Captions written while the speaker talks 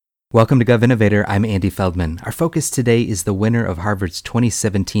Welcome to Gov Innovator. I'm Andy Feldman. Our focus today is the winner of Harvard's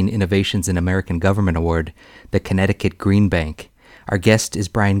 2017 Innovations in American Government Award, the Connecticut Green Bank. Our guest is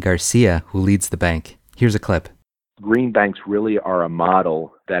Bryan Garcia, who leads the bank. Here's a clip. Green banks really are a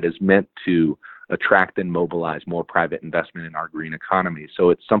model that is meant to attract and mobilize more private investment in our green economy. So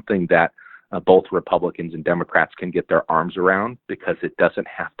it's something that both Republicans and Democrats can get their arms around because it doesn't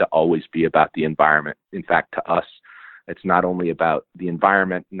have to always be about the environment. In fact, to us, it's not only about the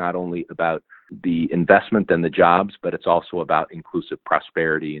environment, not only about the investment and the jobs, but it's also about inclusive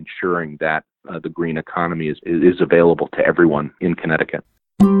prosperity, ensuring that the green economy is available to everyone in Connecticut.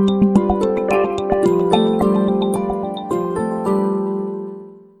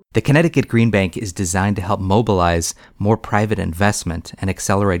 The Connecticut Green Bank is designed to help mobilize more private investment and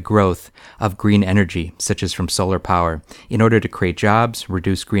accelerate growth of green energy, such as from solar power, in order to create jobs,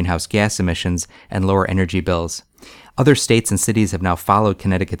 reduce greenhouse gas emissions, and lower energy bills. Other states and cities have now followed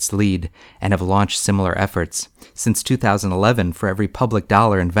Connecticut's lead and have launched similar efforts. Since 2011, for every public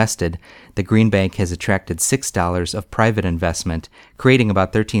dollar invested, the Green Bank has attracted $6 of private investment, creating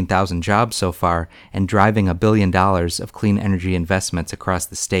about 13,000 jobs so far and driving $1 billion of clean energy investments across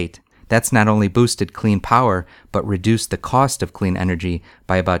the state. That's not only boosted clean power, but reduced the cost of clean energy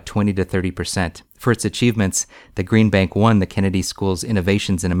by about 20 to 30%. For its achievements, the Green Bank won the Kennedy School's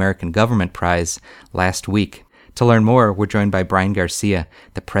Innovations in American Government Prize last week. To learn more, we're joined by Bryan Garcia,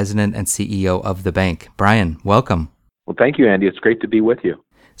 the president and CEO of the bank. Bryan, welcome. Well, thank you, Andy. It's great to be with you.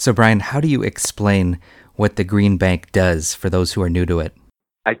 So, Bryan, how do you explain what the Green Bank does for those who are new to it?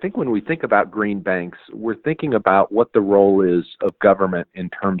 I think when we think about green banks, we're thinking about what the role is of government in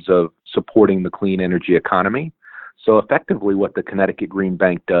terms of supporting the clean energy economy. So effectively, what the Connecticut Green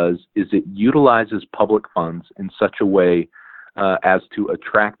Bank does is it utilizes public funds in such a way as to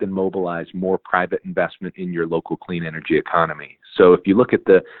attract and mobilize more private investment in your local clean energy economy. So if you look at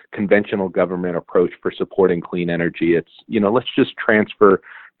the conventional government approach for supporting clean energy, it's, let's just transfer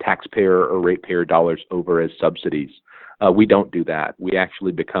taxpayer or ratepayer dollars over as subsidies. We don't do that. We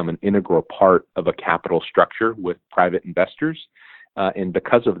actually become an integral part of a capital structure with private investors. And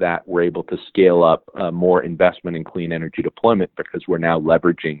because of that, we're able to scale up more investment in clean energy deployment because we're now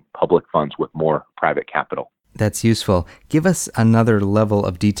leveraging public funds with more private capital. That's useful. Give us another level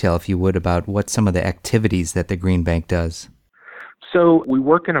of detail, if you would, about what some of the activities that the Green Bank does. So we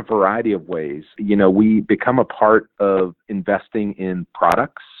work in a variety of ways. We become a part of investing in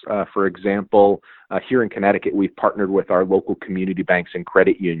products. For example, here in Connecticut, we've partnered with our local community banks and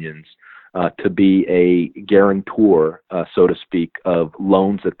credit unions to be a guarantor, so to speak, of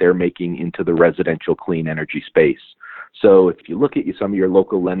loans that they're making into the residential clean energy space. So if you look at some of your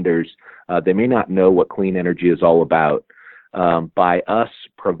local lenders, they may not know what clean energy is all about. By us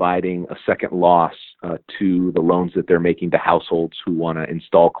providing a second loss to the loans that they're making to households who want to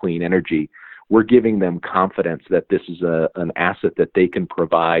install clean energy, we're giving them confidence that this is an asset that they can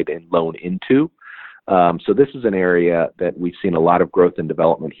provide and loan into. So this is an area that we've seen a lot of growth and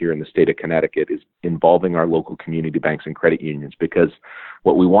development here in the state of Connecticut, is involving our local community banks and credit unions, because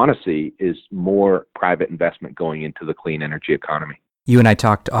what we want to see is more private investment going into the clean energy economy. You and I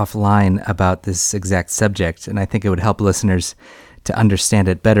talked offline about this exact subject, and I think it would help listeners to understand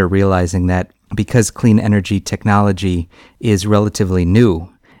it better, realizing that because clean energy technology is relatively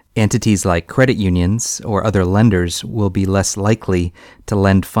new, entities like credit unions or other lenders will be less likely to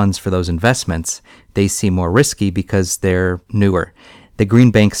lend funds for those investments. They seem more risky because they're newer. The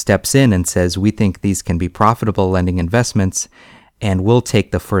Green Bank steps in and says, we think these can be profitable lending investments, and we'll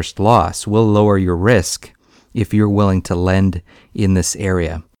take the first loss. We'll lower your risk if you're willing to lend in this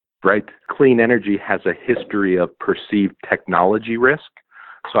area. Right. Clean energy has a history of perceived technology risk.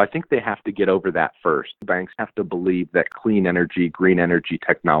 So I think they have to get over that first. Banks have to believe that clean energy, green energy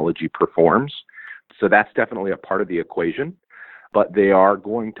technology performs. So that's definitely a part of the equation. But they are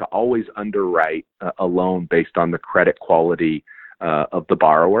going to always underwrite a loan based on the credit quality of the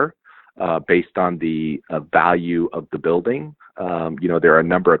borrower, based on the value of the building. There are a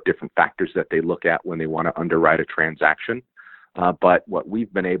number of different factors that they look at when they want to underwrite a transaction. But what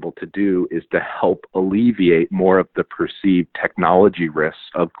we've been able to do is to help alleviate more of the perceived technology risks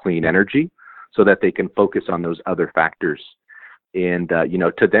of clean energy so that they can focus on those other factors. And,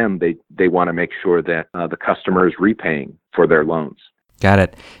 to them, they want to make sure that the customer is repaying for their loans. Got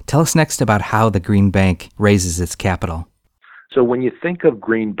it. Tell us next about how the Green Bank raises its capital. So when you think of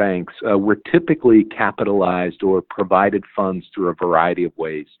green banks, we're typically capitalized or provided funds through a variety of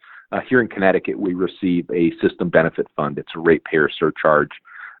ways. Here in Connecticut, we receive a system benefit fund. It's a ratepayer surcharge.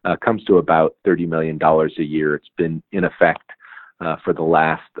 Comes to about $30 million a year. It's been in effect for the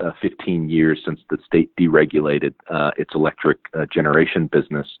last 15 years since the state deregulated its electric generation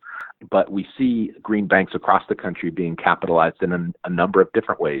business. But we see green banks across the country being capitalized in a number of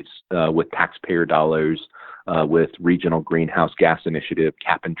different ways, with taxpayer dollars, with regional greenhouse gas initiative,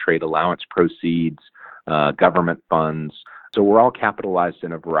 cap and trade allowance proceeds, government funds. So we're all capitalized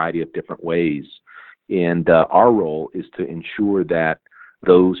in a variety of different ways. And our role is to ensure that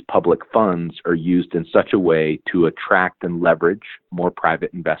those public funds are used in such a way to attract and leverage more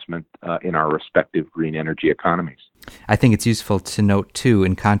private investment in our respective green energy economies. I think it's useful to note, too,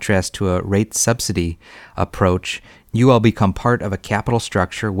 in contrast to a rate subsidy approach, you all become part of a capital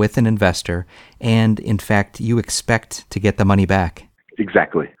structure with an investor, and in fact, you expect to get the money back.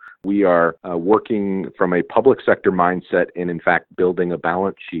 Exactly. We are working from a public sector mindset and, in fact, building a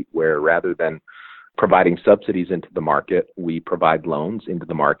balance sheet where rather than providing subsidies into the market, we provide loans into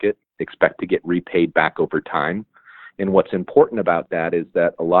the market, expect to get repaid back over time. And what's important about that is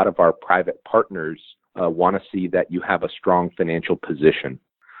that a lot of our private partners want to see that you have a strong financial position.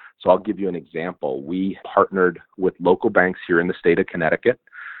 So I'll give you an example. We partnered with local banks here in the state of Connecticut.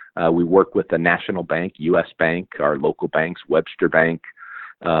 We work with the national bank, U.S. Bank, our local banks, Webster Bank,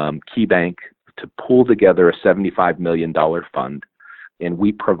 Key Bank, to pull together a $75 million fund. And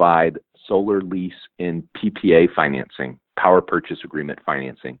we provide solar lease and PPA financing, power purchase agreement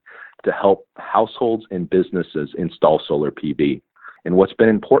financing, to help households and businesses install solar PV. And what's been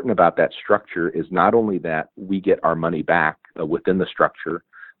important about that structure is not only that we get our money back within the structure,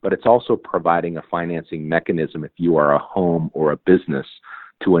 but it's also providing a financing mechanism if you are a home or a business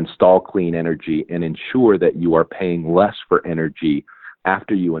to install clean energy and ensure that you are paying less for energy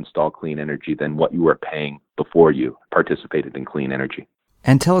after you install clean energy than what you were paying before you participated in clean energy.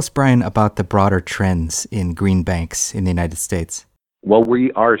 And tell us, Bryan, about the broader trends in green banks in the United States. Well,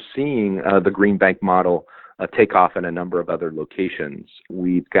 we are seeing the green bank model take off in a number of other locations.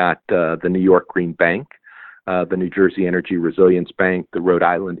 We've got the New York Green Bank, the New Jersey Energy Resilience Bank, the Rhode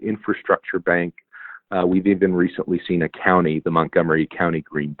Island Infrastructure Bank. We've even recently seen a county, the Montgomery County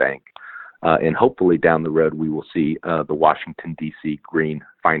Green Bank. And hopefully down the road, we will see the Washington, D.C. Green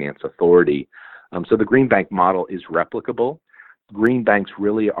Finance Authority. So the green bank model is replicable. Green banks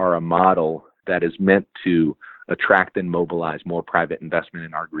really are a model that is meant to attract and mobilize more private investment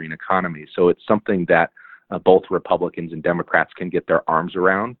in our green economy. So it's something that both Republicans and Democrats can get their arms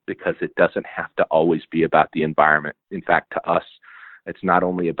around because it doesn't have to always be about the environment. In fact, to us, it's not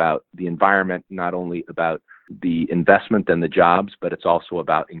only about the environment, not only about the investment and the jobs, but it's also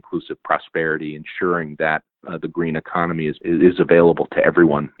about inclusive prosperity, ensuring that the green economy is available to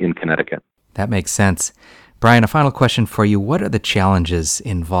everyone in Connecticut. That makes sense. Bryan, a final question for you. What are the challenges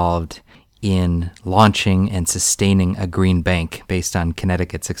involved in launching and sustaining a green bank based on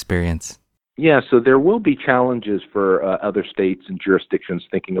Connecticut's experience? Yeah, so there will be challenges for other states and jurisdictions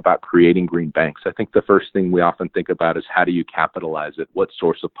thinking about creating green banks. I think the first thing we often think about is how do you capitalize it? What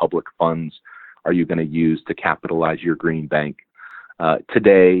source of public funds are you going to use to capitalize your green bank?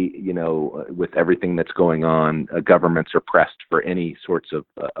 Today, with everything that's going on, governments are pressed for any sorts of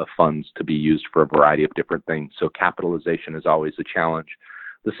funds to be used for a variety of different things. So capitalization is always a challenge.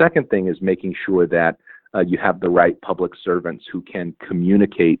 The second thing is making sure that you have the right public servants who can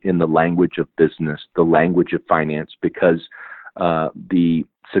communicate in the language of business, the language of finance, because the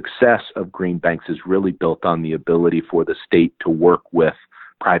success of green banks is really built on the ability for the state to work with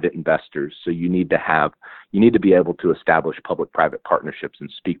private investors. So you need to be able to establish public-private partnerships and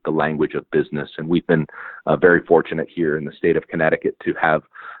speak the language of business. And we've been very fortunate here in the state of Connecticut to have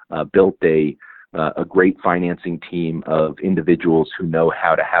built a great financing team of individuals who know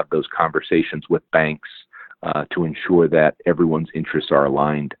how to have those conversations with banks to ensure that everyone's interests are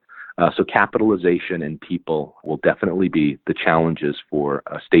aligned. So capitalization and people will definitely be the challenges for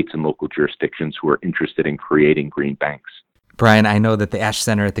states and local jurisdictions who are interested in creating green banks. Bryan, I know that the Ash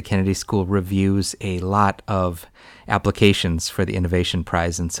Center at the Kennedy School reviews a lot of applications for the Innovation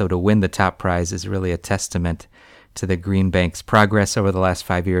Prize, and so to win the top prize is really a testament to the Green Bank's progress over the last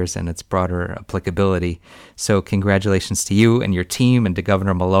 5 years and its broader applicability. So congratulations to you and your team and to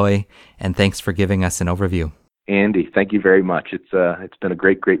Governor Malloy, and thanks for giving us an overview. Andy, thank you very much. It's been a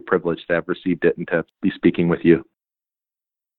great privilege to have received it and to be speaking with you.